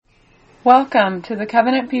Welcome to the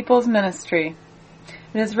Covenant People's Ministry.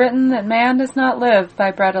 It is written that man does not live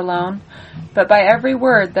by bread alone, but by every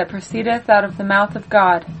word that proceedeth out of the mouth of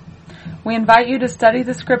God. We invite you to study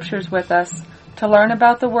the Scriptures with us, to learn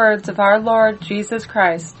about the words of our Lord Jesus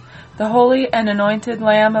Christ, the holy and anointed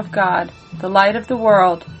Lamb of God, the light of the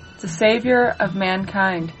world, the Savior of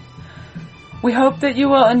mankind. We hope that you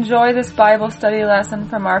will enjoy this Bible study lesson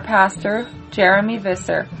from our pastor, Jeremy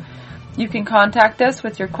Visser. You can contact us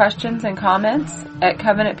with your questions and comments at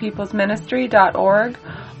covenantpeoplesministry.org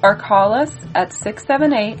or call us at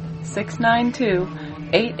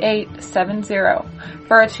 678-692-8870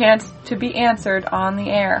 for a chance to be answered on the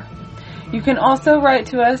air. You can also write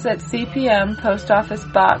to us at CPM Post Office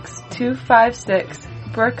Box 256,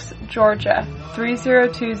 Brooks, Georgia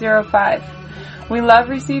 30205. We love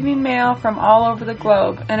receiving mail from all over the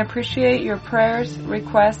globe and appreciate your prayers,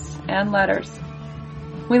 requests, and letters.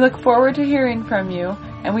 We look forward to hearing from you,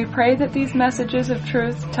 and we pray that these messages of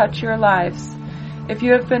truth touch your lives. If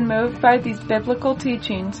you have been moved by these biblical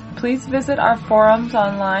teachings, please visit our forums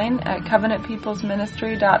online at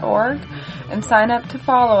covenantpeoplesministry.org and sign up to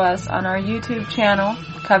follow us on our YouTube channel,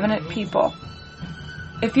 Covenant People.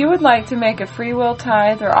 If you would like to make a free will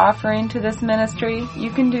tithe or offering to this ministry, you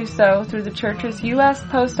can do so through the church's U.S.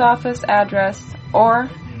 Post Office address or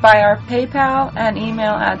by our PayPal and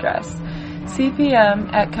email address,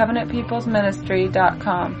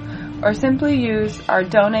 cpm@covenantpeoplesministry.com, or simply use our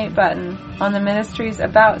donate button on the ministry's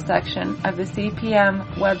About section of the CPM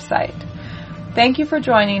website. Thank you for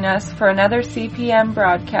joining us for another CPM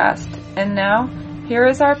broadcast. And now, here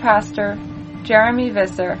is our pastor, Jeremy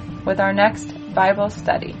Visser, with our next Bible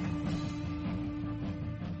study.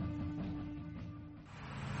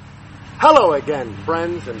 Hello again,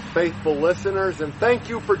 friends and faithful listeners, and thank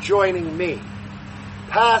you for joining me,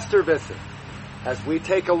 Pastor Visser, as we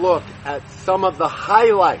take a look at some of the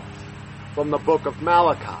highlights from the book of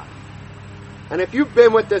Malachi. And if you've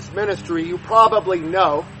been with this ministry, you probably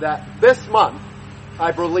know that this month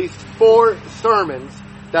I've released 4 sermons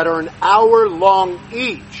that are an hour long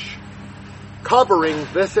each, covering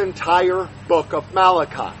this entire book of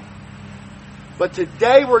Malachi. But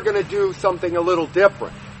today we're going to do something a little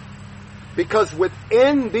different, because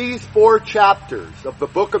within these 4 chapters of the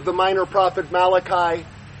book of the minor prophet Malachi,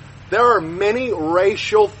 there are many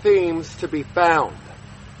racial themes to be found.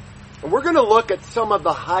 And we're going to look at some of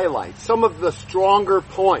the highlights, some of the stronger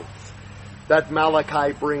points that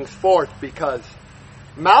Malachi brings forth, because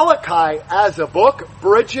Malachi as a book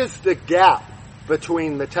bridges the gap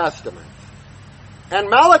between the Testaments. And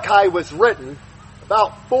Malachi was written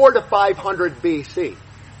about 400 to 500 BC,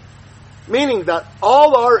 meaning that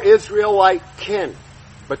all our Israelite kin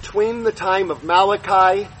between the time of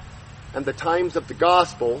Malachi and the times of the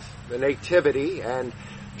Gospels, the Nativity, and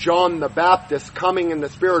John the Baptist coming in the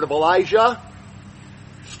spirit of Elijah,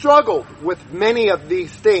 struggled with many of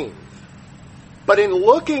these themes. But in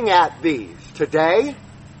looking at these today,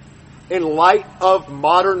 in light of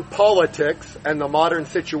modern politics and the modern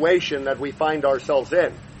situation that we find ourselves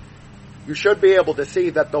in, you should be able to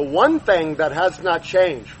see that the one thing that has not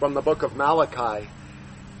changed from the book of Malachi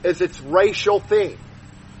is its racial theme.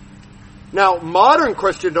 Now, modern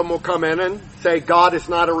Christendom will come in and say God is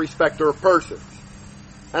not a respecter of persons.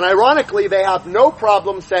 And ironically, they have no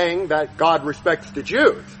problem saying that God respects the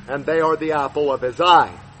Jews, and they are the apple of his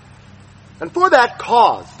eye. And for that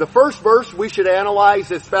cause, the first verse we should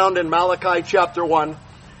analyze is found in Malachi chapter 1,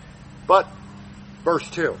 but verse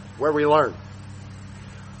 2, where we learn,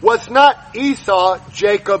 "Was not Esau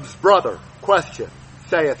Jacob's brother? Question,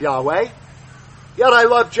 saith Yahweh. Yet I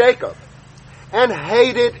love Jacob, and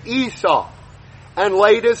hated Esau, and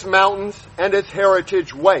laid his mountains and his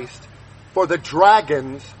heritage waste for the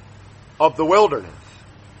dragons of the wilderness."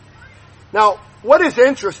 Now, what is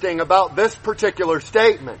interesting about this particular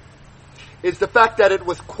statement is the fact that it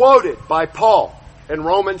was quoted by Paul in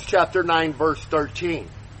Romans chapter 9, verse 13,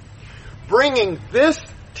 bringing this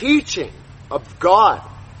teaching of God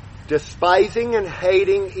despising and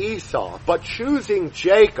hating Esau, but choosing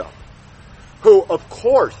Jacob, who, of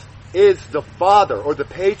course, is the father or the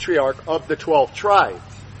patriarch of the 12 tribes,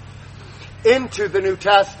 into the New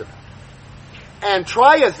Testament. And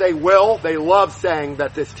try as they will, they love saying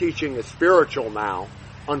that this teaching is spiritual now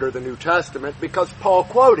under the New Testament because Paul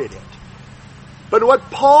quoted it. But what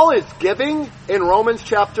Paul is giving in Romans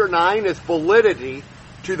chapter 9 is validity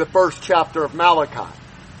to the first chapter of Malachi.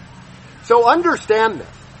 So understand this.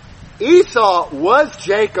 Esau was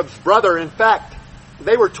Jacob's brother. In fact,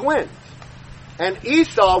 they were twins. And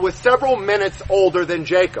Esau was several minutes older than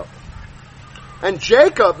Jacob. And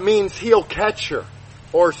Jacob means heel catcher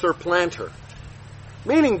or supplanter,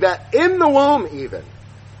 meaning that in the womb even,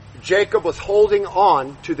 Jacob was holding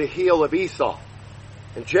on to the heel of Esau.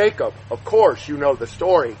 And Jacob, of course, you know the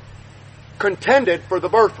story, contended for the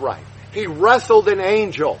birthright. He wrestled an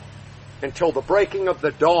angel until the breaking of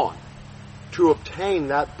the dawn to obtain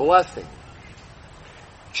that blessing.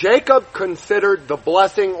 Jacob considered the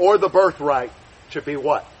blessing or the birthright to be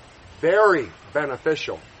what? Very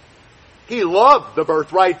beneficial. He loved the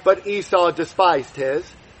birthright, but Esau despised his,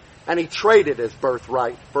 and he traded his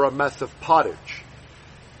birthright for a mess of pottage.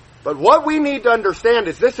 But what we need to understand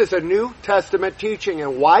is this is a New Testament teaching,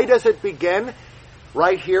 and why does it begin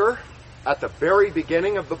right here at the very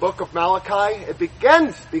beginning of the book of Malachi? It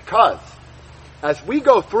begins because as we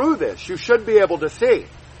go through this, you should be able to see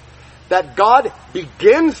that God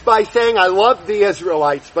begins by saying, I love the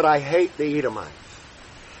Israelites, but I hate the Edomites.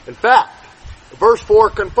 In fact, verse 4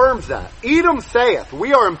 confirms that. Edom saith,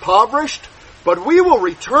 we are impoverished, but we will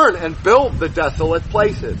return and build the desolate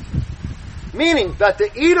places. Meaning that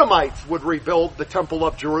the Edomites would rebuild the temple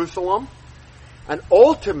of Jerusalem, and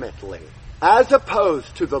ultimately, as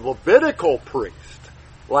opposed to the Levitical priest,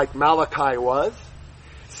 like Malachi was,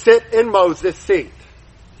 sit in Moses' seat.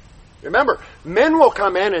 Remember, men will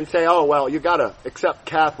come in and say, oh, well, you gotta accept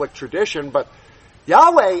Catholic tradition, but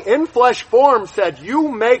Yahweh in flesh form said, you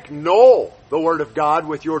make null the word of God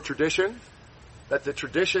with your traditions, that the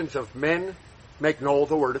traditions of men make null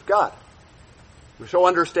the word of God. So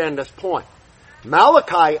understand this point.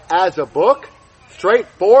 Malachi, as a book,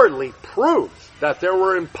 straightforwardly proves that there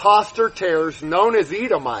were impostor tares known as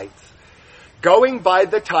Edomites going by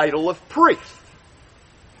the title of priest.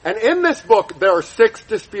 And in this book, there are 6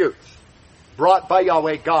 disputes brought by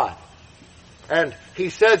Yahweh God. And he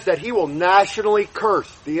says that he will nationally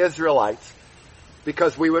curse the Israelites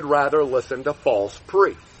because we would rather listen to false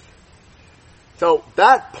priests. So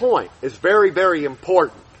that point is very, very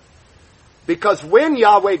important. Because when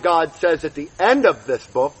Yahweh God says at the end of this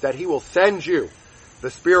book that he will send you the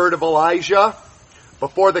spirit of Elijah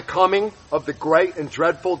before the coming of the great and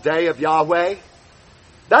dreadful day of Yahweh,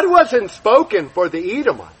 that wasn't spoken for the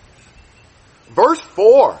Edomites. Verse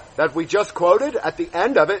 4 that we just quoted at the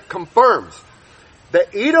end of it confirms the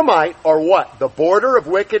Edomite are what? The border of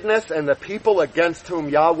wickedness and the people against whom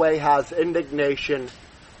Yahweh has indignation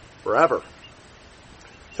forever.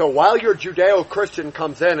 So while your Judeo-Christian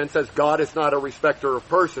comes in and says God is not a respecter of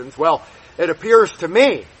persons, well, it appears to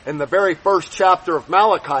me in the very first chapter of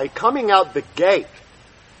Malachi, coming out the gate,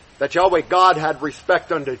 that Yahweh God had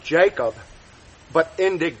respect unto Jacob, but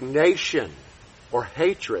indignation or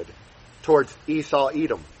hatred towards Esau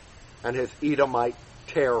Edom and his Edomite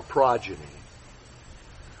tare progeny.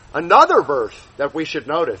 Another verse that we should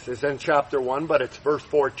notice is in chapter 1, but it's verse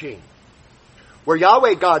 14, where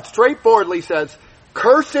Yahweh God straightforwardly says,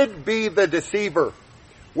 cursed be the deceiver,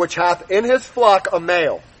 which hath in his flock a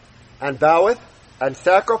male, and voweth and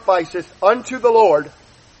sacrificeth unto the Lord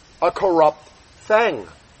a corrupt thing.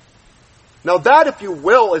 Now that, if you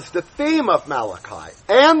will, is the theme of Malachi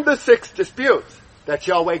and the 6 disputes that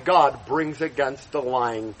Yahweh God brings against the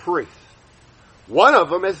lying priests. One of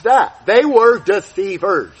them is that they were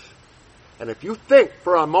deceivers. And if you think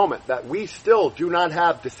for a moment that we still do not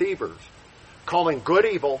have deceivers, calling good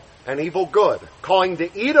evil and evil good, calling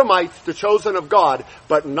the Edomites the chosen of God,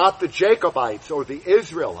 but not the Jacobites or the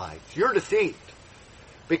Israelites, you're deceived.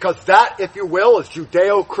 Because that, if you will, is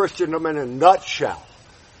Judeo-Christendom in a nutshell.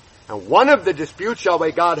 And one of the disputes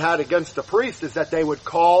Yahweh God had against the priests is that they would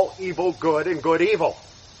call evil good and good evil.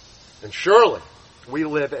 And surely we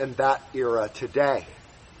live in that era today.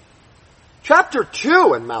 Chapter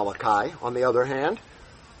 2 in Malachi, on the other hand,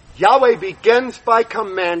 Yahweh begins by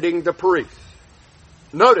commanding the priests.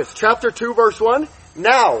 Notice, chapter 2, verse 1,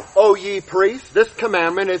 now, O ye priests, this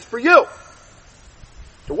commandment is for you.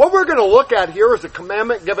 So what we're going to look at here is a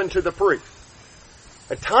commandment given to the priests.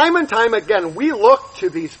 And time again, we look to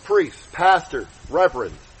these priests, pastors,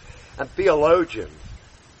 reverends, and theologians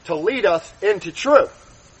to lead us into truth.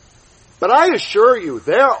 But I assure you,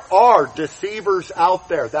 there are deceivers out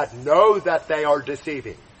there that know that they are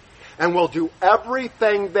deceiving and will do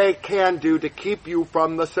everything they can do to keep you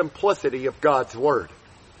from the simplicity of God's Word.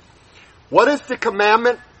 What is the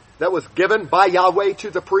commandment that was given by Yahweh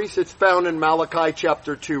to the priests? It's found in Malachi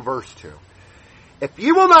chapter 2, verse 2. If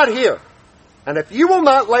you will not hear, and if you will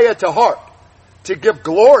not lay it to heart, to give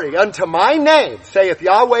glory unto my name, saith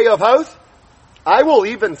Yahweh of hosts, I will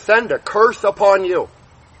even send a curse upon you,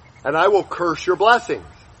 and I will curse your blessings.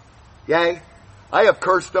 Yea, I have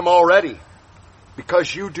cursed them already,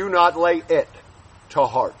 because you do not lay it to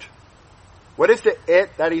heart. What is the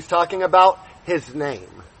it that he's talking about? His name.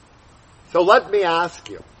 So let me ask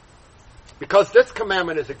you, because this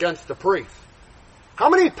commandment is against the priests, How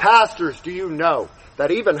many pastors do you know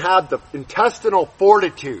that even had the intestinal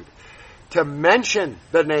fortitude to mention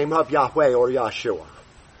the name of Yahweh or Yahshua?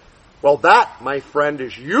 Well, that, my friend,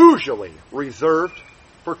 is usually reserved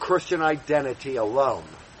for Christian identity alone.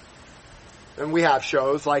 And we have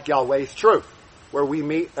shows like Yahweh's Truth, where we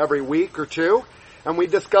meet every week or two, and we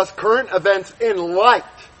discuss current events in light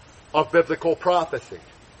of biblical prophecy.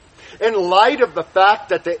 In light of the fact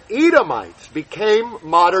that the Edomites became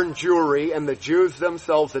modern Jewry and the Jews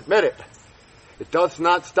themselves admit it, it does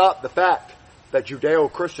not stop the fact that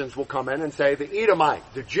Judeo-Christians will come in and say the Edomite,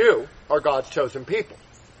 the Jew, are God's chosen people.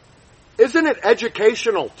 Isn't it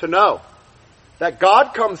educational to know that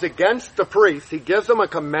God comes against the priests? He gives them a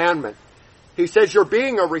commandment. He says you're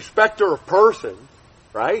being a respecter of person,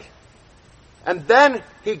 right? And then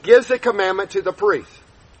he gives a commandment to the priests.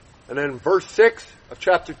 And in verse 6 of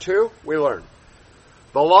chapter 2, we learn,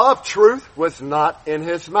 the law of truth was not in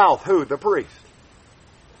his mouth. Who? The priest.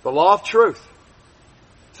 The law of truth.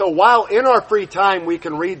 So while in our free time we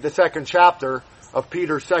can read the second chapter of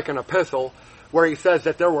Peter's second epistle, where he says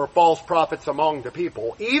that there were false prophets among the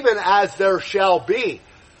people, even as there shall be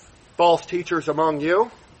false teachers among you,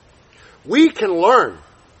 we can learn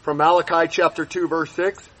from Malachi chapter 2 verse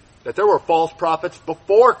 6 that there were false prophets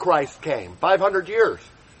before Christ came, 500 years.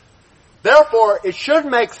 Therefore, it should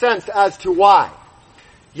make sense as to why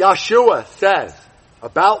Yahshua says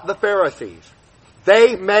about the Pharisees,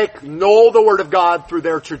 they make null the word of God through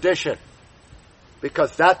their tradition.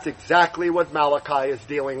 Because that's exactly what Malachi is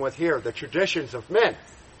dealing with here, the traditions of men.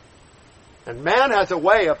 And man has a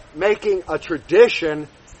way of making a tradition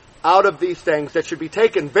out of these things that should be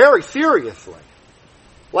taken very seriously.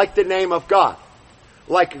 Like the name of God.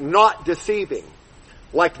 Like not deceiving.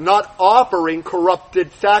 Like not offering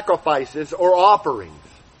corrupted sacrifices or offerings.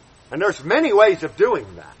 And there's many ways of doing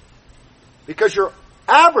that. Because your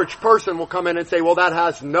average person will come in and say, well, that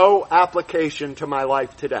has no application to my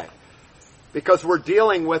life today. Because we're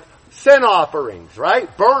dealing with sin offerings,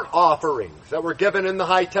 right? Burnt offerings that were given in the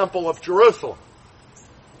high temple of Jerusalem.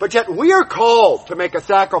 But yet we are called to make a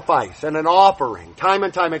sacrifice and an offering time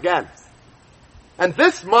and time again. And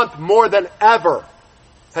this month more than ever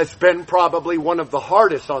has been probably one of the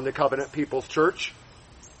hardest on the Covenant People's Church.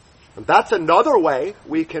 And that's another way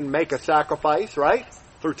we can make a sacrifice, right?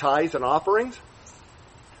 Through tithes and offerings.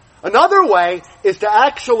 Another way is to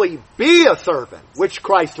actually be a servant, which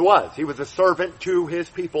Christ was. He was a servant to his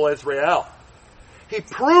people Israel. He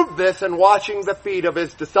proved this in washing the feet of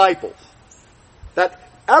his disciples. That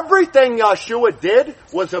everything Yahshua did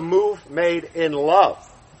was a move made in love.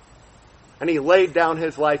 And he laid down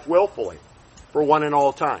his life willfully for one and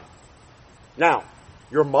all time. Now,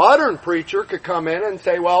 your modern preacher could come in and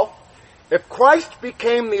say, well, if Christ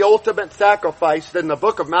became the ultimate sacrifice, then the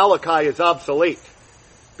book of Malachi is obsolete.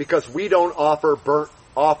 Because we don't offer burnt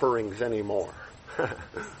offerings anymore.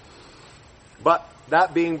 But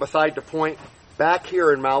that being beside the point, back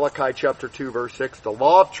here in Malachi chapter 2 verse 6, the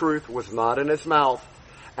law of truth was not in his mouth,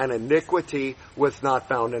 and iniquity was not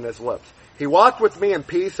found in his lips. He walked with me in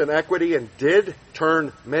peace and equity and did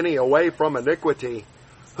turn many away from iniquity.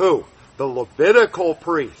 Who? The Levitical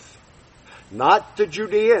priests. Not the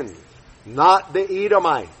Judeans. Not the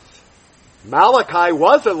Edomites. Malachi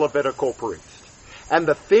was a Levitical priest. And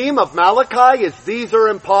the theme of Malachi is these are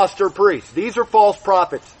impostor priests. These are false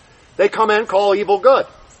prophets. They come in, call evil good.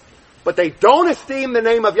 But they don't esteem the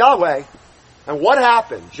name of Yahweh. And what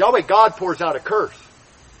happens? Yahweh God pours out a curse.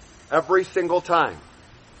 Every single time.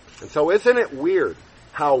 And so isn't it weird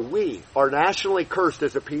how we are nationally cursed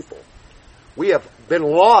as a people? We have been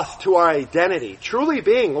lost to our identity, truly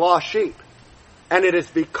being lost sheep. And it is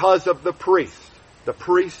because of the priests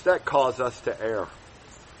that cause us to err.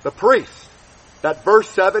 The priests. That verse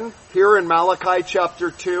 7 here in Malachi chapter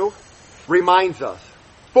 2 reminds us,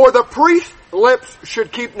 for the priest's lips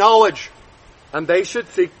should keep knowledge, and they should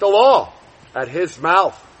seek the law at his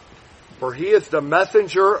mouth. For he is the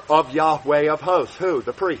messenger of Yahweh of hosts. Who?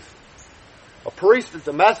 The priest. A priest is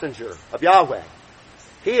the messenger of Yahweh.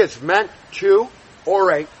 He is meant to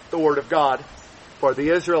orate the word of God for the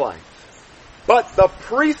Israelites. But the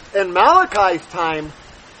priests in Malachi's time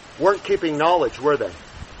weren't keeping knowledge, were they?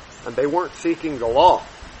 And they weren't seeking the law.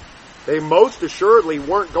 They most assuredly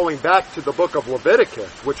weren't going back to the book of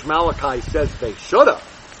Leviticus, which Malachi says they should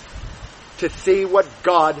have, to see what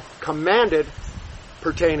God commanded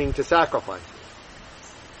pertaining to sacrifices.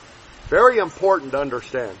 Very important to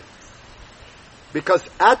understand. Because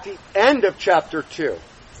at the end of chapter 2,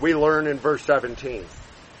 we learn in verse 17,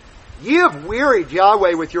 ye have wearied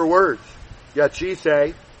Yahweh with your words, yet ye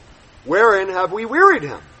say, wherein have we wearied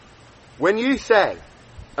him? When ye say,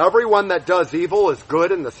 everyone that does evil is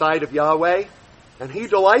good in the sight of Yahweh, and he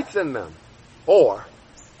delights in them? Or,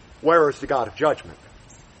 where is the God of judgment?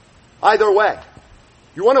 Either way,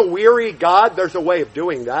 you want to weary God? There's a way of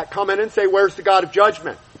doing that. Come in and say, where's the God of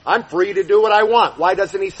judgment? I'm free to do what I want. Why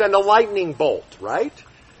doesn't he send a lightning bolt, right?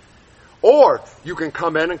 Or you can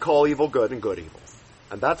come in and call evil good and good evil.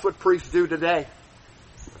 And that's what priests do today.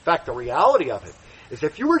 In fact, the reality of it is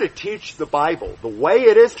if you were to teach the Bible the way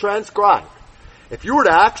it is transcribed, if you were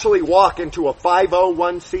to actually walk into a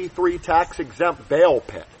 501c3 tax-exempt bail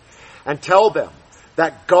pit and tell them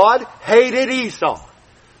that God hated Esau,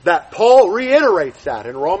 that Paul reiterates that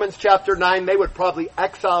in Romans chapter 9, they would probably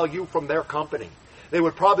exile you from their company. They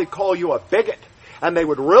would probably call you a bigot, and they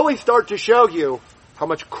would really start to show you how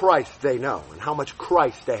much Christ they know and how much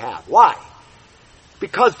Christ they have. Why?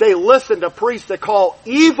 Because they listen to priests that call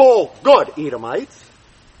evil good Edomites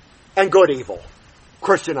and good evil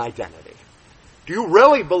Christian identity. Do you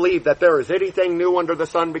really believe that there is anything new under the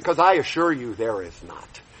sun? Because I assure you there is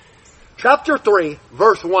not. Chapter 3,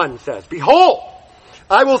 verse 1 says, Behold,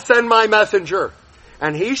 I will send my messenger,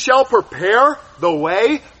 and he shall prepare the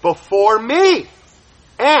way before me.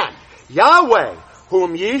 And Yahweh,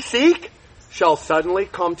 whom ye seek, shall suddenly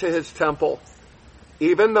come to his temple.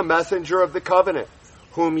 Even the messenger of the covenant,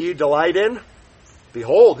 whom ye delight in,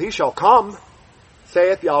 behold, he shall come,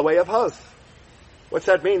 saith Yahweh of hosts. What's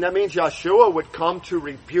that mean? That means Yeshua would come to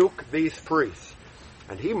rebuke these priests.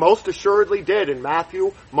 And he most assuredly did in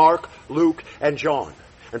Matthew, Mark, Luke, and John.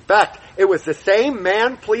 In fact, it was the same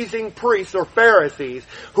man-pleasing priests or Pharisees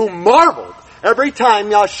who marveled every time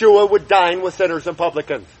Yeshua would dine with sinners and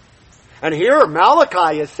publicans. And here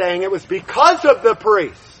Malachi is saying it was because of the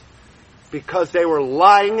priests, because they were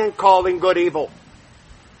lying and calling good evil.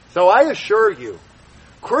 So I assure you,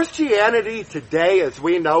 Christianity today, as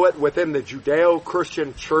we know it within the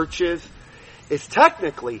Judeo-Christian churches, is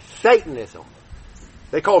technically Satanism.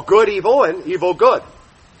 They call good evil and evil good.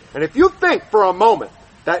 And if you think for a moment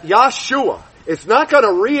that Yeshua is not going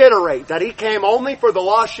to reiterate that he came only for the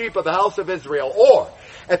lost sheep of the house of Israel, or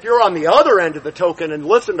if you're on the other end of the token and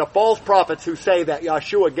listen to false prophets who say that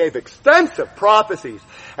Yeshua gave extensive prophecies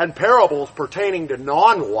and parables pertaining to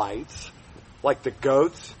non-whites, like the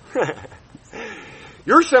goats,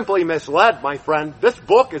 you're simply misled, my friend. This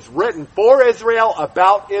book is written for Israel,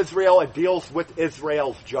 about Israel, and deals with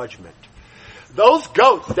Israel's judgment. Those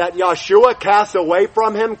goats that Yeshua casts away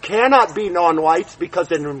from him cannot be non-whites,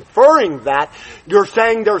 because in inferring that, you're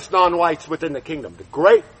saying there's non-whites within the kingdom. The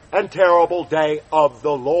great and terrible day of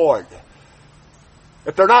the Lord.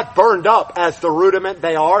 If they're not burned up as the rudiment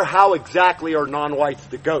they are, how exactly are non-whites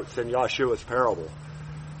the goats in Yeshua's parable?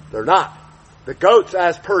 They're not. The goats,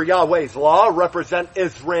 as per Yahweh's law, represent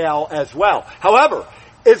Israel as well. However,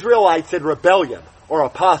 Israelites in rebellion or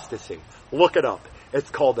apostasy, look it up. It's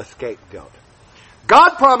called a scapegoat.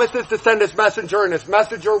 God promises to send his messenger, and his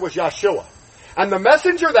messenger was Yeshua. And the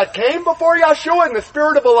messenger that came before Yeshua in the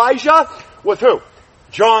spirit of Elijah was who?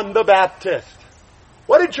 John the Baptist.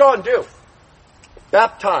 What did John do?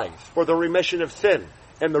 Baptize for the remission of sin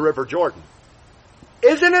in the river Jordan.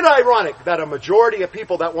 Isn't it ironic that a majority of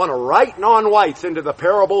people that want to write non-whites into the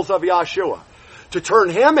parables of Yeshua, to turn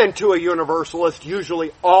him into a universalist,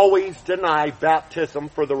 usually always deny baptism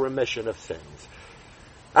for the remission of sins?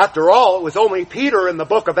 After all, it was only Peter in the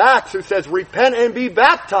book of Acts who says, repent and be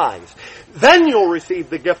baptized. Then you'll receive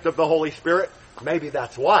the gift of the Holy Spirit. Maybe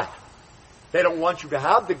that's why. They don't want you to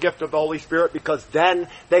have the gift of the Holy Spirit, because then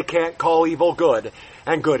they can't call evil good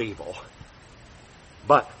and good evil.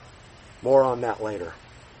 But more on that later.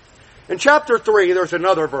 In chapter 3, there's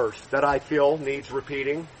another verse that I feel needs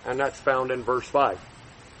repeating, and that's found in verse 5.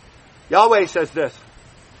 Yahweh says this,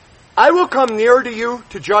 I will come near to you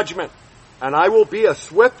to judgment, and I will be a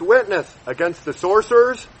swift witness against the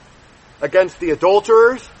sorcerers, against the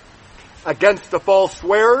adulterers, against the false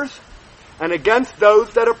swearers, and against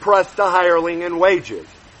those that oppress the hireling in wages,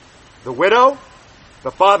 the widow,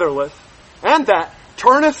 the fatherless, and that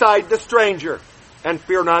turn aside the stranger, and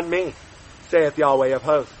fear not me, saith Yahweh of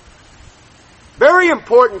hosts. Very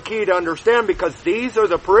important key to understand, because these are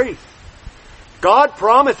the priests. God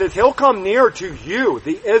promises he'll come near to you,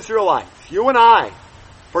 the Israelites, you and I,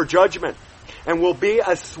 for judgment, and will be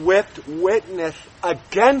a swift witness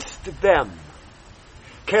against them.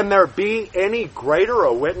 Can there be any greater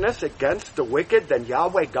a witness against the wicked than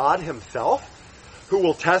Yahweh God himself, who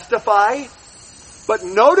will testify? But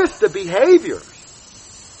notice the behaviors.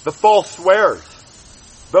 The false swearers.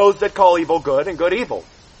 Those that call evil good and good evil.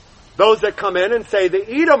 Those that come in and say the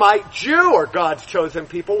Edomite Jew are God's chosen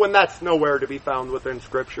people, when that's nowhere to be found within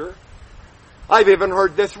Scripture. I've even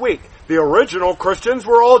heard this week, the original Christians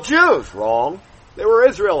were all Jews. Wrong. They were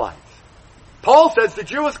Israelites. Paul says the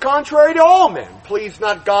Jew is contrary to all men. Pleased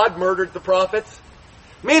not God, murdered the prophets.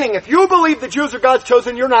 Meaning, if you believe the Jews are God's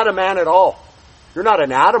chosen, you're not a man at all. You're not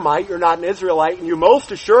an Adamite, you're not an Israelite, and you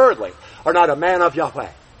most assuredly are not a man of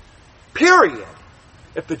Yahweh. Period.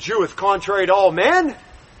 If the Jew is contrary to all men,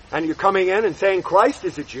 and you're coming in and saying Christ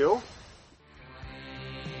is a Jew.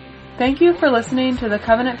 Thank you for listening to the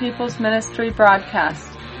Covenant People's Ministry broadcast.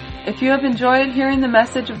 If you have enjoyed hearing the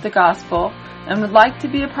message of the gospel and would like to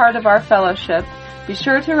be a part of our fellowship, be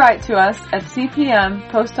sure to write to us at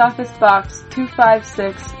CPM Post Office Box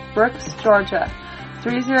 256, Brooks, Georgia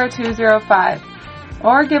 30205,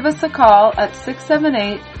 or give us a call at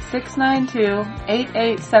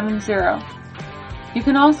 678-692-8870. You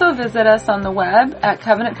can also visit us on the web at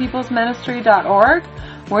covenantpeoplesministry.org,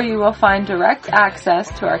 where you will find direct access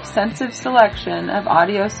to our extensive selection of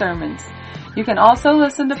audio sermons. You can also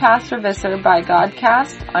listen to Pastor Visser by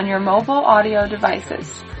Godcast on your mobile audio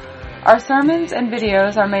devices. Our sermons and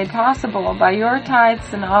videos are made possible by your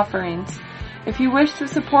tithes and offerings. If you wish to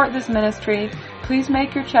support this ministry, please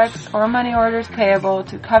make your checks or money orders payable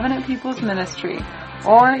to Covenant People's Ministry,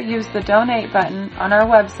 or use the donate button on our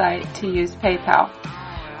website to use PayPal.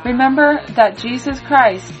 Remember that Jesus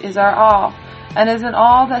Christ is our all, and is in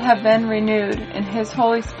all that have been renewed in His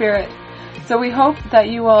Holy Spirit. So we hope that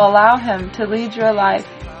you will allow Him to lead your life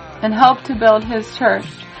and help to build His church,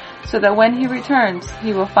 so that when He returns,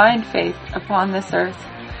 He will find faith upon this earth.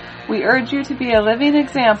 We urge you to be a living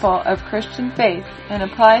example of Christian faith and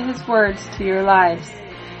apply His words to your lives.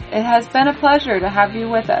 It has been a pleasure to have you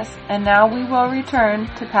with us, and now we will return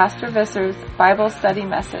to Pastor Visser's Bible study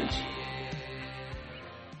message.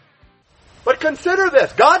 But consider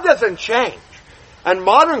this, God doesn't change. And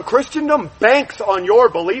modern Christendom banks on your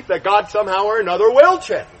belief that God somehow or another will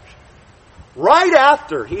change. Right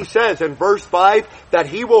after he says in verse 5 that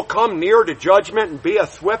he will come near to judgment and be a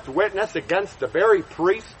swift witness against the very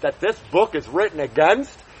priest that this book is written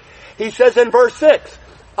against, he says in verse 6,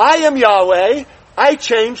 I am Yahweh, I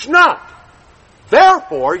change not.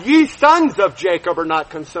 Therefore, ye sons of Jacob are not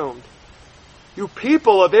consumed. You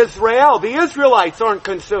people of Israel, the Israelites aren't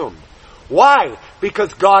consumed. Why?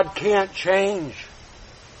 Because God can't change.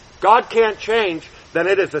 God can't change, then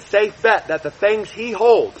it is a safe bet that the things He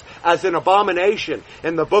holds as an abomination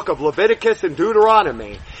in the book of Leviticus and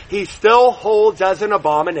Deuteronomy, He still holds as an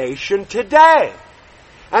abomination today.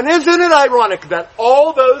 And isn't it ironic that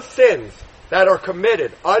all those sins that are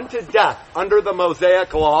committed unto death under the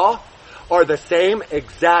Mosaic law are the same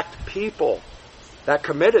exact people that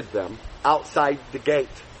committed them outside the gate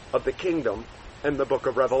of the kingdom in the book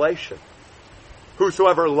of Revelation?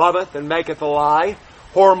 Whosoever loveth and maketh a lie,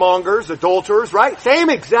 whoremongers, adulterers, right? Same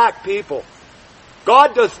exact people.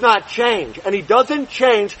 God does not change, and He doesn't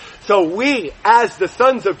change, so we, as the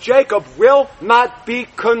sons of Jacob, will not be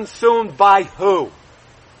consumed by who?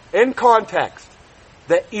 In context,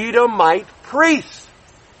 the Edomite priests,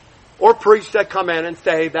 or priests that come in and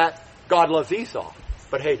say that God loves Esau,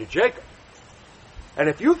 but hated Jacob. And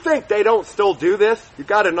if you think they don't still do this, you've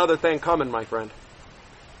got another thing coming, my friend.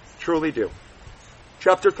 Truly do.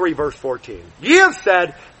 Chapter 3, verse 14. Ye have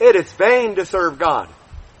said, it is vain to serve God.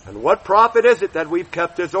 And what profit is it that we've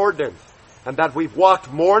kept His ordinance, and that we've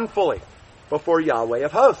walked mournfully before Yahweh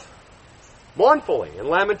of hosts? Mournfully, in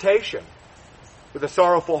lamentation, with a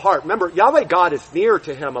sorrowful heart. Remember, Yahweh God is near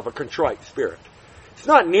to him of a contrite spirit. It's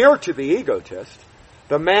not near to the egotist,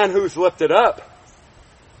 the man who's lifted up,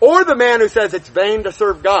 or the man who says it's vain to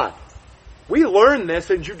serve God. We learn this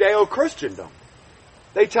in Judeo-Christendom.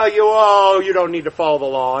 They tell you, oh, you don't need to follow the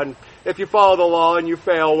law, and if you follow the law and you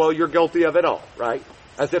fail, well, you're guilty of it all, right?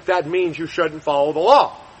 As if that means you shouldn't follow the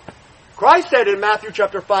law. Christ said in Matthew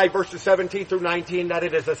chapter 5, verses 17 through 19, that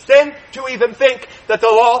it is a sin to even think that the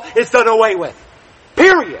law is done away with.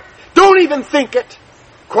 Period. Don't even think it.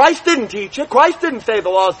 Christ didn't teach it. Christ didn't say the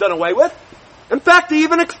law is done away with. In fact, He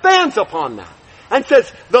even expands upon that and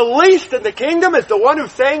says the least in the kingdom is the one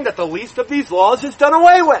who's saying that the least of these laws is done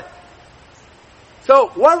away with. So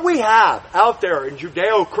what we have out there in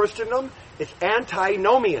Judeo-Christendom is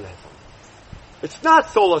antinomianism. It's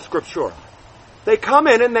not sola scriptura. They come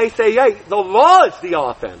in and they say, hey, the law is the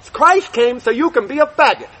offense. Christ came so you can be a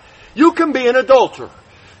faggot. You can be an adulterer.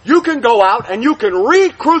 You can go out and you can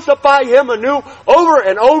re-crucify Him anew over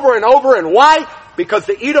and over and over. And why? Because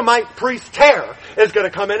the Edomite priest terror is going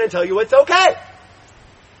to come in and tell you it's okay.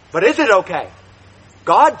 But is it okay?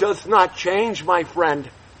 God does not change, my friend.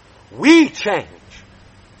 We change.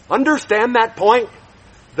 Understand that point?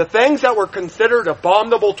 The things that were considered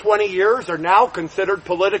abominable 20 years are now considered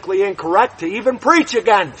politically incorrect to even preach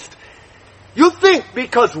against. You think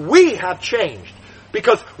because we have changed,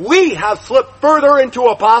 Because we have slipped further into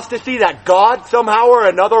apostasy that God somehow or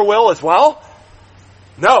another will as well?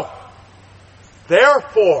 No.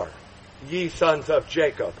 Therefore, ye sons of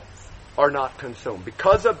Jacob are not consumed.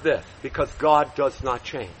 Because of this, because God does not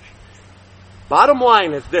change. Bottom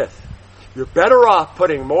line is this. You're better off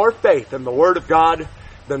putting more faith in the Word of God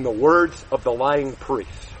than the words of the lying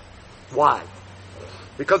priest. Why?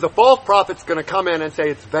 Because a false prophet's going to come in and say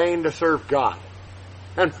it's vain to serve God.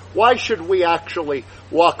 And why should we actually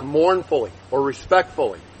walk mournfully or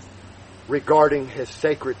respectfully regarding His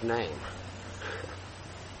sacred name?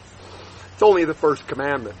 It's only the first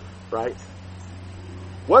commandment, right?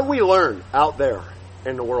 What we learn out there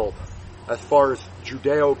in the world, as far as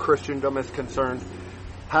Judeo-Christendom is concerned,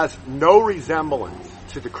 has no resemblance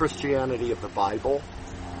to the Christianity of the Bible,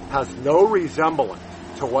 has no resemblance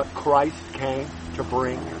to what Christ came to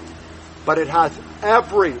bring, but it has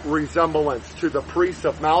every resemblance to the priests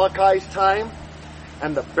of Malachi's time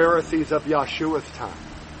and the Pharisees of Yeshua's time.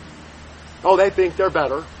 Oh, they think they're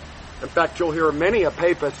better. In fact, you'll hear many a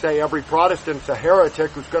papist say every Protestant's a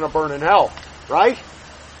heretic who's going to burn in hell, right?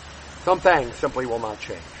 Some things simply will not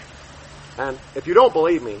change. And if you don't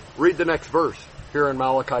believe me, read the next verse here in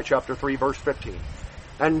Malachi chapter 3, verse 15.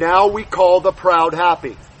 And now we call the proud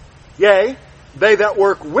happy. Yea, they that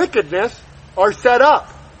work wickedness are set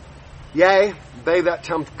up. Yea, they that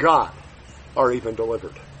tempt God are even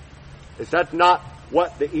delivered. Is that not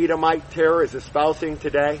what the Edomite terror is espousing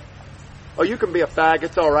today? Oh, you can be a fag,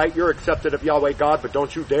 it's alright, you're accepted of Yahweh God, but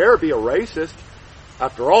don't you dare be a racist.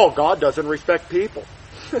 After all, God doesn't respect people.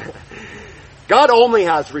 God only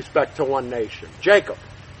has respect to one nation, Jacob.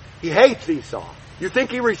 He hates Esau. You think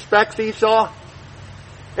He respects Esau?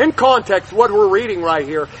 In context, what we're reading right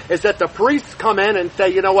here is that the priests come in and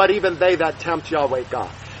say, you know what, even they that tempt Yahweh God.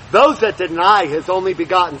 Those that deny His only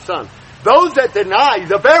begotten Son. Those that deny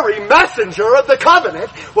the very messenger of the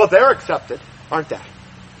covenant, well, they're accepted, aren't they?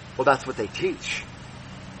 Well, that's what they teach.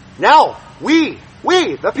 Now, we,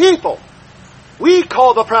 the people, we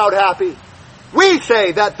call the proud happy. We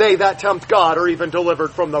say that they that tempt God are even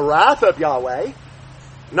delivered from the wrath of Yahweh.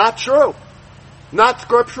 Not true. Not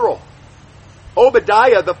scriptural.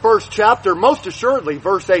 Obadiah, the first chapter, most assuredly,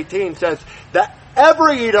 verse 18 says that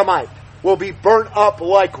every Edomite will be burnt up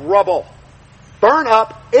like rubble. Burn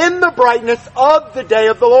up in the brightness of the day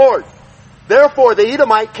of the Lord. Therefore, the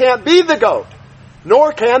Edomite can't be the goat,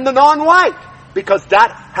 nor can the non-white, because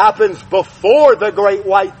that happens before the great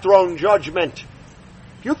white throne judgment.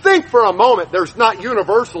 You think for a moment there's not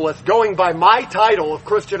universalists going by my title of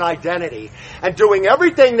Christian identity and doing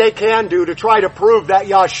everything they can do to try to prove that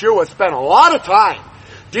Yeshua spent a lot of time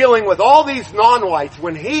dealing with all these non-whites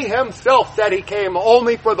when He Himself said He came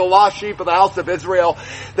only for the lost sheep of the house of Israel,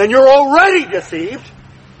 then you're already deceived.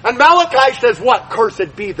 And Malachi says what?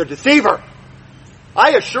 Cursed be the deceiver.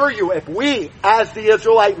 I assure you, if we, as the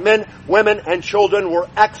Israelite men, women, and children were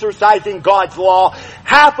exercising God's law,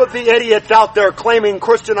 half of the idiots out there claiming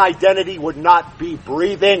Christian identity would not be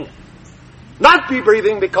breathing. Not be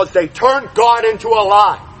breathing because they turned God into a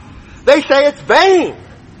lie. They say it's vain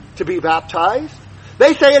to be baptized.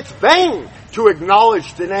 They say it's vain to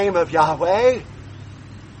acknowledge the name of Yahweh.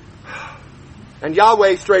 And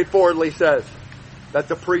Yahweh straightforwardly says that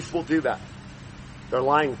the priests will do that. They're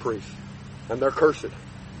lying priests. And they're cursed.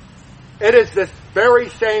 It is this very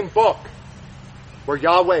same book where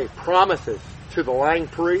Yahweh promises to the lying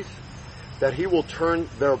priests that He will turn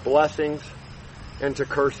their blessings into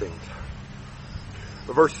cursings.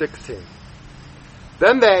 Verse 16.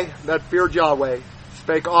 Then they that feared Yahweh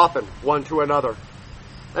spake often one to another.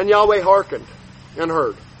 And Yahweh hearkened and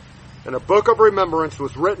heard. And a book of remembrance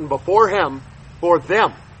was written before Him for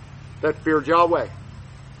them that feared Yahweh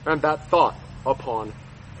and that thought upon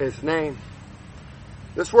His name.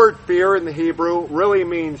 This word fear in the Hebrew really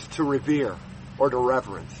means to revere or to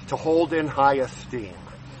reverence, to hold in high esteem.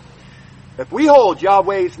 If we hold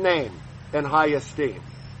Yahweh's name in high esteem,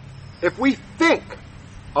 if we think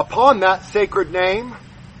upon that sacred name,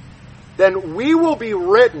 then we will be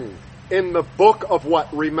written in the book of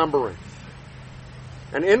what? Remembrance.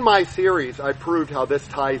 And in my series, I proved how this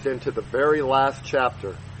ties into the very last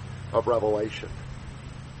chapter of Revelation,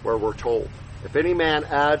 where we're told, if any man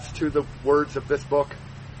adds to the words of this book,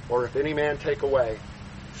 or if any man take away,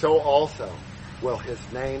 so also will his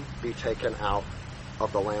name be taken out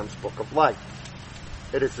of the Lamb's book of life.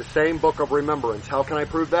 It is the same book of remembrance. How can I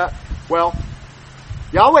prove that? Well,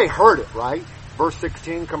 Yahweh heard it, right? Verse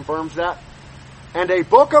 16 confirms that. And a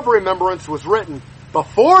book of remembrance was written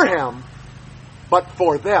before Him, but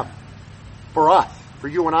for them. For us. For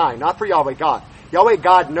you and I. Not for Yahweh God. Yahweh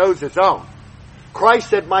God knows His own. Christ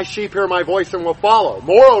said, my sheep hear my voice and will follow.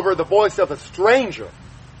 Moreover, the voice of a stranger,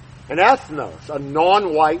 an ethnos, a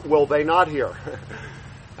non-white, will they not hear.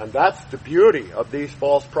 And that's the beauty of these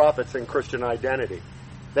false prophets in Christian identity.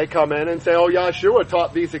 They come in and say, oh, Yeshua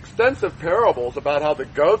taught these extensive parables about how the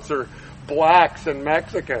goats are blacks and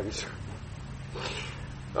Mexicans.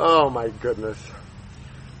 Oh, my goodness.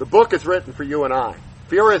 The book is written for you and I.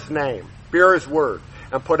 Fear his name, fear his word,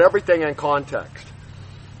 and put everything in context.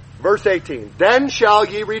 Verse 18, then shall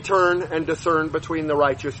ye return and discern between the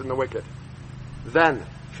righteous and the wicked. Then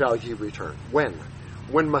shall ye return. When?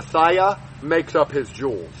 When Messiah makes up his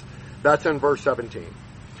jewels. That's in verse 17.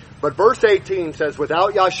 But verse 18 says,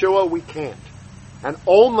 without Yeshua we can't. And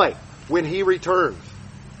only when he returns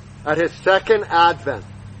at his second advent,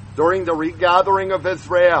 during the regathering of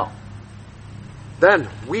Israel, then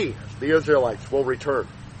we, the Israelites, will return.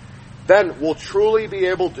 Then we'll truly be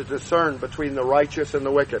able to discern between the righteous and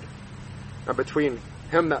the wicked, and between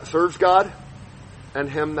him that serves God and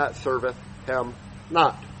him that serveth him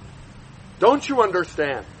not. Don't you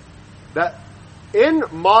understand that in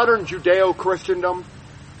modern Judeo-Christendom,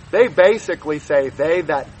 they basically say they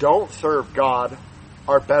that don't serve God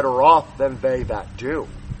are better off than they that do,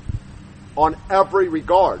 on every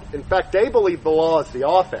regard. In fact, they believe the law is the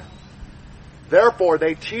offense. Therefore,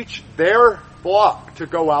 they teach their flock to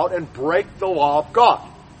go out and break the law of God.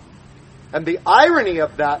 And the irony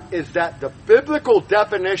of that is that the biblical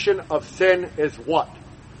definition of sin is what?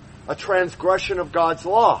 A transgression of God's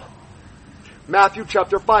law. Matthew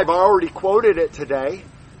chapter 5, I already quoted it today.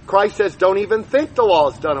 Christ says, don't even think the law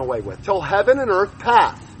is done away with, till heaven and earth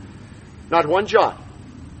pass. Not one jot,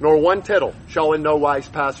 nor one tittle shall in no wise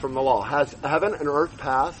pass from the law. Has heaven and earth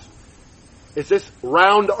passed? Is this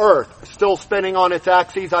round earth still spinning on its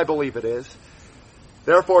axes? I believe it is.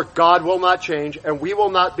 Therefore, God will not change, and we will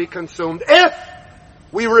not be consumed if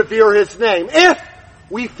we revere his name, if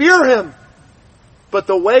we fear him. But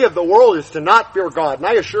the way of the world is to not fear God. And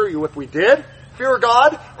I assure you, if we did fear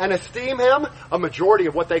God and esteem him, a majority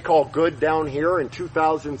of what they call good down here in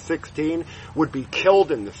 2016 would be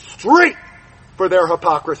killed in the street for their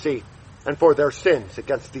hypocrisy and for their sins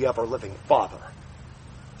against the ever-living Father.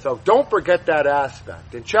 So don't forget that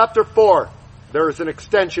aspect. In chapter 4, there is an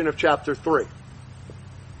extension of chapter 3.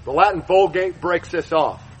 The Latin Vulgate breaks this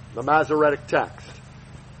off, the Masoretic text.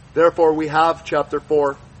 Therefore, we have chapter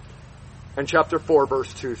 4, and chapter 4,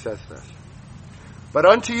 verse 2 says this. But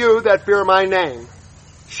unto you that fear my name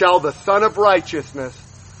shall the Son of Righteousness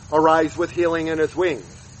arise with healing in his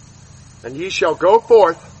wings. And ye shall go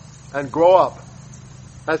forth and grow up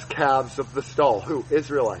as calves of the stall. Who?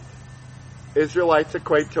 Israelites. Israelites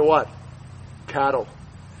equate to what? Cattle.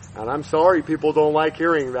 And I'm sorry people don't like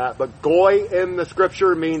hearing that, but goy in the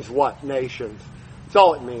scripture means what? Nations. That's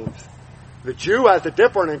all it means. The Jew has a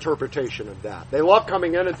different interpretation of that. They love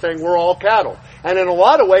coming in and saying we're all cattle. And in a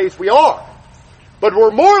lot of ways we are. But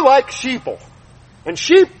we're more like sheeple. And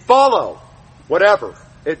sheep follow whatever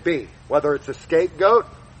it be. Whether it's a scapegoat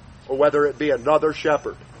or whether it be another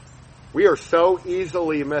shepherd. We are so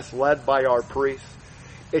easily misled by our priests.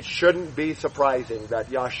 It shouldn't be surprising that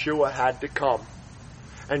Yeshua had to come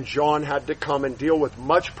and John had to come and deal with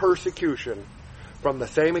much persecution from the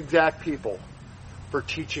same exact people for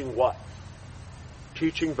teaching what?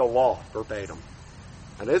 Teaching the law verbatim.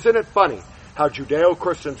 And isn't it funny how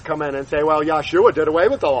Judeo-Christians come in and say, well, Yeshua did away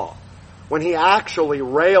with the law, when he actually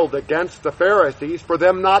railed against the Pharisees for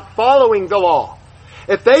them not following the law.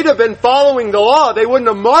 If they'd have been following the law, they wouldn't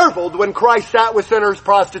have marveled when Christ sat with sinners,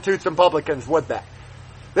 prostitutes, and publicans, would they?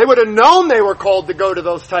 They would have known they were called to go to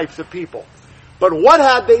those types of people. But what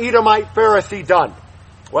had the Edomite Pharisee done?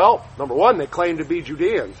 Well, number one, they claim to be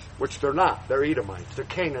Judeans, which they're not. They're Edomites. They're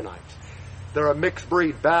Canaanites. They're a mixed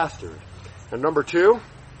breed bastard. And number two,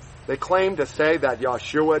 they claim to say that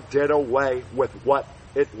Yeshua did away with what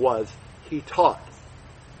it was he taught.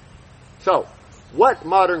 So, what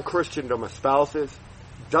modern Christendom espouses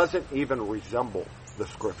doesn't even resemble the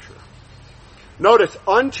scripture. Notice,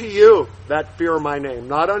 unto you that fear my name,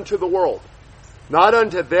 not unto the world. Not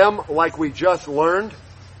unto them, like we just learned,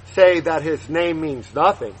 say that his name means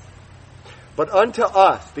nothing. But unto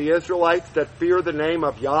us, the Israelites that fear the name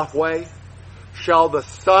of Yahweh, shall the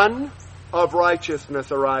Son of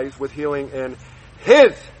Righteousness arise with healing in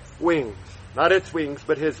his wings. Not its wings,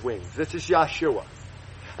 but his wings. This is Yeshua.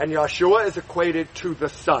 And Yeshua is equated to the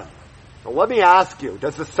Son. Now let me ask you,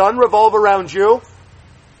 does the sun revolve around you?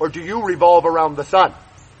 Or do you revolve around the sun?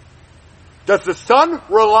 Does the sun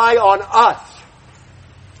rely on us?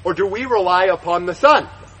 Or do we rely upon the sun?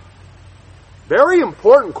 Very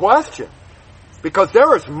important question. Because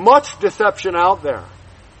there is much deception out there.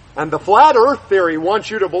 And the flat earth theory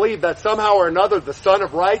wants you to believe that somehow or another the Son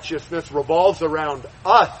of Righteousness revolves around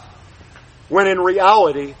us, when in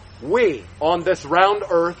reality, we on this round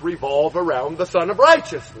earth revolve around the Son of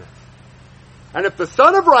Righteousness. And if the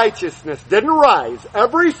Son of Righteousness didn't rise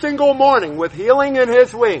every single morning with healing in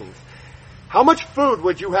his wings, how much food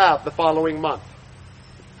would you have the following month?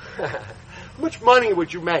 How much money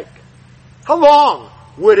would you make? How long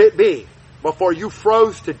would it be before you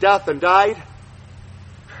froze to death and died?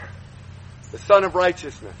 The Son of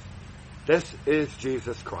Righteousness. This is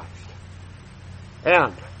Jesus Christ.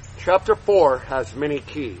 And chapter 4 has many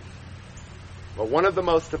keys. But one of the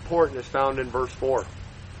most important is found in verse 4.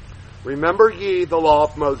 Remember ye the law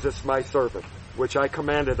of Moses my servant, which I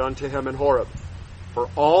commanded unto him in Horeb, for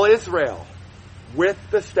all Israel, with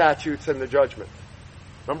the statutes and the judgments.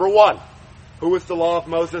 Number 1, who was the law of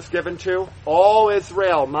Moses given to? All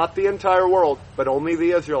Israel, not the entire world, but only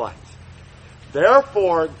the Israelites.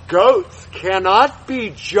 Therefore, goats cannot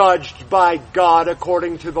be judged by God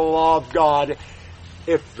according to the law of God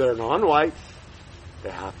if they're non-whites.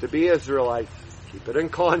 They have to be Israelites. Keep it in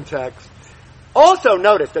context. Also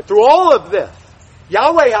notice that through all of this,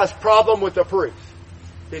 Yahweh has problem with the priest.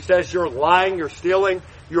 He says you're lying, you're stealing,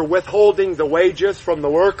 you're withholding the wages from the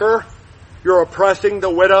worker, you're oppressing the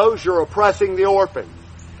widows, you're oppressing the orphans.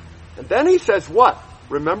 And then he says what?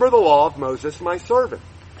 Remember the law of Moses my servant.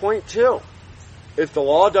 Point 2. Is the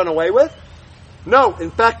law done away with? No.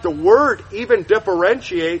 In fact, the word even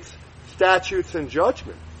differentiates statutes and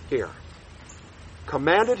judgment here.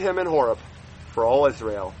 Commanded him in Horeb for all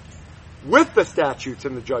Israel with the statutes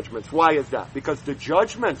and the judgments. Why is that? Because the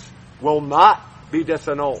judgments will not be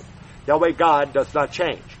disannulled. Yahweh God does not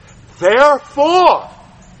change. Therefore,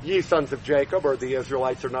 ye sons of Jacob, or the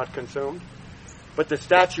Israelites, are not consumed. But the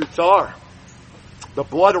statutes are. The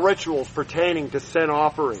blood rituals pertaining to sin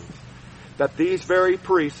offerings that these very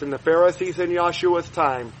priests and the Pharisees in Yahshua's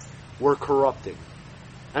time were corrupting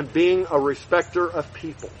and being a respecter of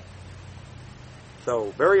people.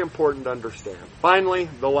 So, very important to understand. Finally,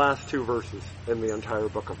 the last 2 verses in the entire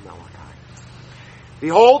book of Malachi.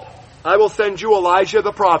 Behold, I will send you Elijah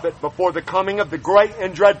the prophet before the coming of the great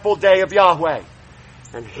and dreadful day of Yahweh.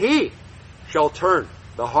 And he shall turn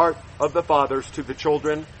the heart of the fathers to the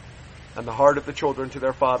children and the heart of the children to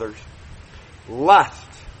their fathers, lest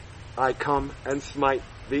I come and smite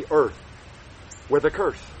the earth with a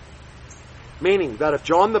curse. Meaning that if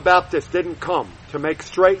John the Baptist didn't come to make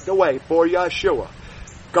straight the way for Yeshua,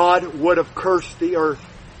 God would have cursed the earth,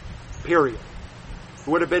 period. It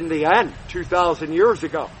would have been the end 2,000 years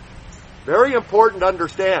ago. Very important to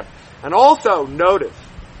understand. And also notice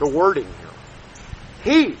the wording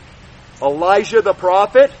here. He, Elijah the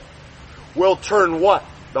prophet, will turn what?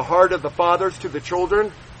 The heart of the fathers to the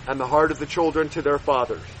children, and the heart of the children to their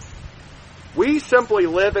fathers. We simply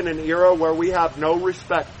live in an era where we have no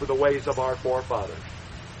respect for the ways of our forefathers.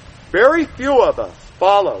 Very few of us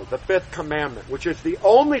follow the 5th commandment, which is the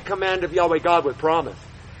only command of Yahweh God with promise,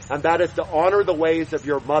 and that is to honor the ways of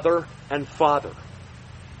your mother and father.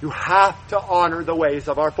 You have to honor the ways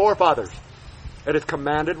of our forefathers. It is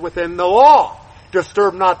commanded within the law.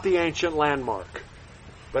 Disturb not the ancient landmark.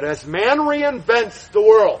 But as man reinvents the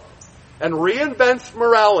world and reinvents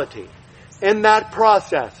morality, in that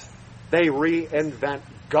process, they reinvent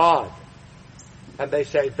God. And they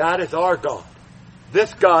say, that is our God.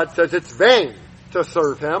 This God says it's vain to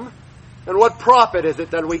serve him. And what profit is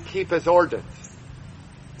it that we keep his ordinance?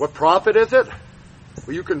 What profit is it?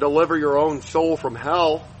 Well, you can deliver your own soul from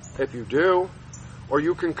hell if you do. Or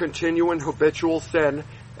you can continue in habitual sin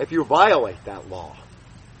if you violate that law.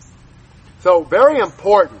 So, very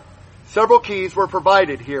important. Several keys were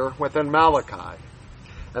provided here within Malachi.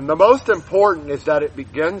 And the most important is that it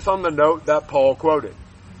begins on the note that Paul quoted.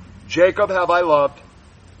 Jacob have I loved,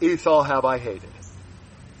 Esau have I hated.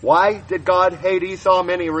 Why did God hate Esau?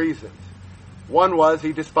 Many reasons. One was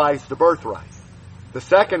he despised the birthright. The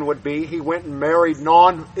second would be he went and married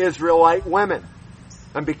non-Israelite women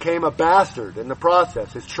and became a bastard in the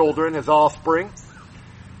process. His children, his offspring.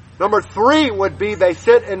 Number 3 would be they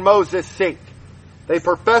sit in Moses' seat. They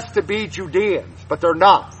profess to be Judeans, but they're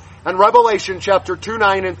not. And Revelation chapter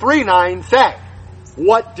 2:9 and 3:9 say,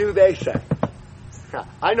 what do they say?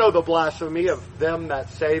 I know the blasphemy of them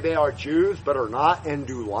that say they are Jews, but are not, and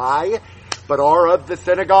do lie, but are of the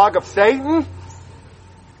synagogue of Satan.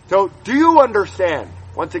 So, do you understand,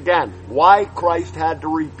 once again, why Christ had to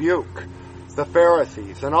rebuke the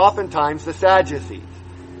Pharisees and oftentimes the Sadducees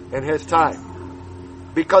in his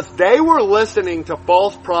time? Because they were listening to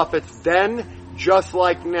false prophets then, just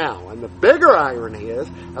like now. And the bigger irony is,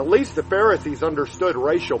 at least the Pharisees understood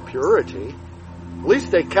racial purity. At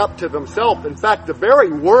least they kept to themselves. In fact, the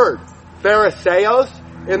very word Phariseos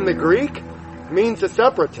in the Greek means a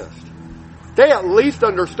separatist. They at least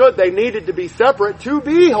understood they needed to be separate to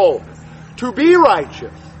be holy, to be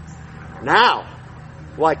righteous. Now,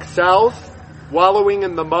 like sows wallowing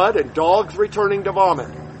in the mud and dogs returning to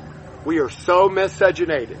vomit, we are so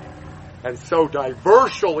miscegenated and so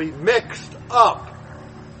diversely mixed up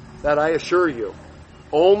that I assure you,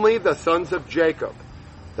 only the sons of Jacob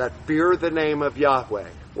that fear the name of Yahweh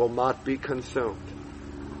will not be consumed.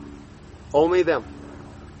 Only them.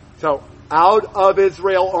 So, out of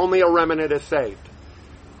Israel, only a remnant is saved.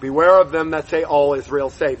 Beware of them that say all Israel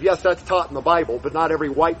saved. Yes, that's taught in the Bible, but not every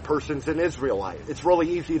white person's an Israelite. It's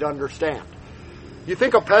really easy to understand. You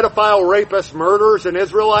think a pedophile, rapist, murderer's an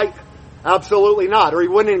Israelite? Absolutely not, or he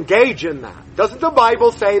wouldn't engage in that. Doesn't the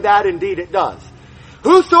Bible say that? Indeed it does.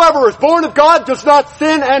 Whosoever is born of God does not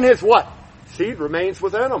sin, and his what? Seed remains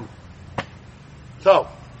within him. So,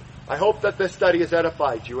 I hope that this study has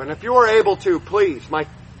edified you. And if you are able to, please, my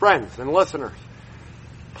friends and listeners,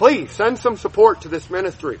 please send some support to this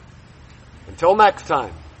ministry. Until next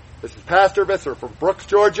time, this is Pastor Visser from Brooks,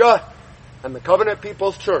 Georgia, and the Covenant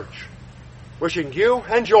People's Church, wishing you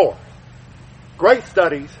and yours great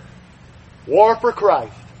studies, war for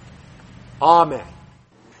Christ. Amen.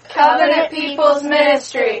 Covenant People's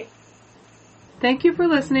Ministry. Thank you for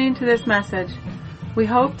listening to this message. We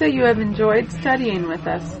hope that you have enjoyed studying with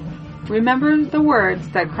us. Remember the words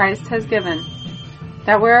that Christ has given,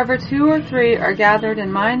 that wherever 2 or 3 are gathered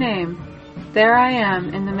in my name, there I am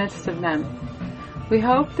in the midst of them. We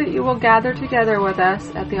hope that you will gather together with us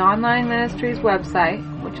at the online ministry's website,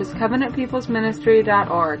 which is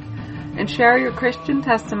covenantpeoplesministry.org, and share your Christian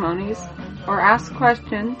testimonies, or ask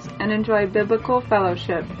questions and enjoy biblical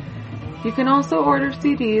fellowship. You can also order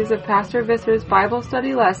CDs of Pastor Visser's Bible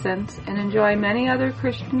study lessons and enjoy many other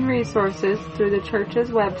Christian resources through the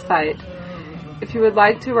church's website. If you would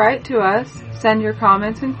like to write to us, send your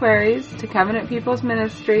comments and queries to Covenant People's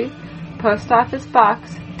Ministry, Post Office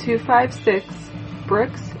Box 256,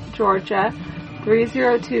 Brooks, Georgia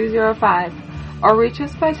 30205, or reach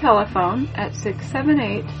us by telephone at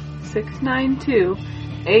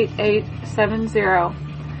 678-692-8870.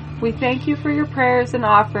 We thank you for your prayers and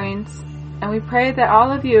offerings, and we pray that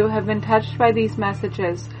all of you have been touched by these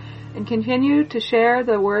messages and continue to share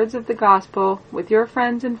the words of the gospel with your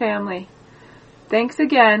friends and family. Thanks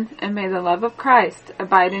again, and may the love of Christ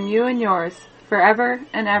abide in you and yours forever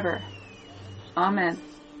and ever. Amen.